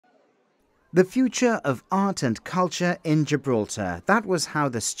The future of art and culture in Gibraltar. That was how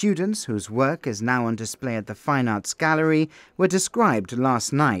the students, whose work is now on display at the Fine Arts Gallery, were described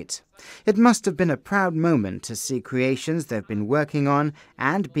last night. It must have been a proud moment to see creations they've been working on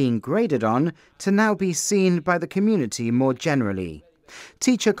and being graded on to now be seen by the community more generally.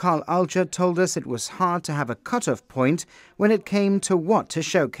 Teacher Carl Alger told us it was hard to have a cut-off point when it came to what to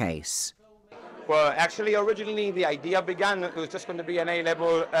showcase. Well, actually, originally the idea began, it was just going to be an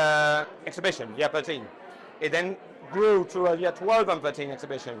A-level exhibition, year 13. It then grew to a year 12 and 13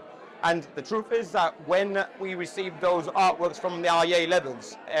 exhibition. And the truth is that when we received those artworks from the REA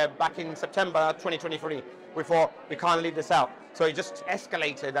levels back in September 2023, we thought we can't leave this out. So it just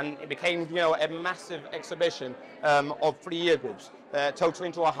escalated and it became, a massive exhibition of 3 year groups,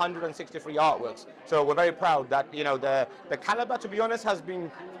 totaling to 163 artworks. So we're very proud that, the caliber, to be honest, has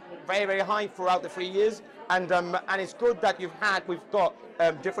been very, very high throughout the 3 years, and it's good that we've got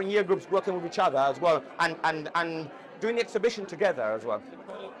different year groups working with each other as well, and doing the exhibition together as well.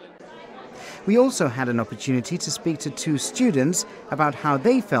 We also had an opportunity to speak to two students about how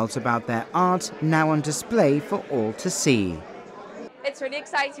they felt about their art now on display for all to see. It's really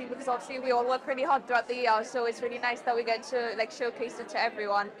exciting because obviously we all work really hard throughout the year, so it's really nice that we get to showcase it to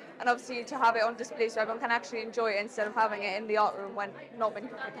everyone, and obviously to have it on display so everyone can actually enjoy it instead of having it in the art room when not many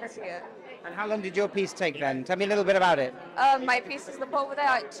people can see it. And how long did your piece take then? Tell me a little bit about it. My piece is the over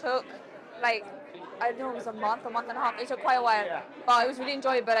there. It took I don't know, it was a month and a half. It took quite a while, but it was really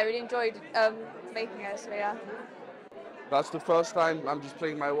enjoyable. I really enjoyed making it. So yeah. That's the first time I'm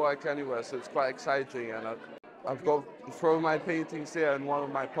displaying my work anywhere, so it's quite exciting, and I've got thrown my paintings here in one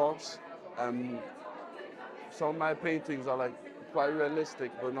of my pots. Some of my paintings are quite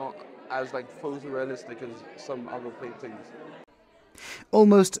realistic, but not as photorealistic as some other paintings.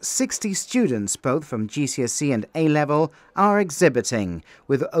 Almost 60 students, both from GCSE and A-level, are exhibiting,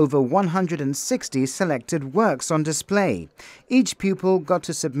 with over 160 selected works on display. Each pupil got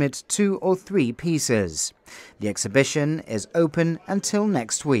to submit 2 or 3 pieces. The exhibition is open until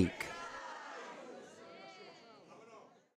next week.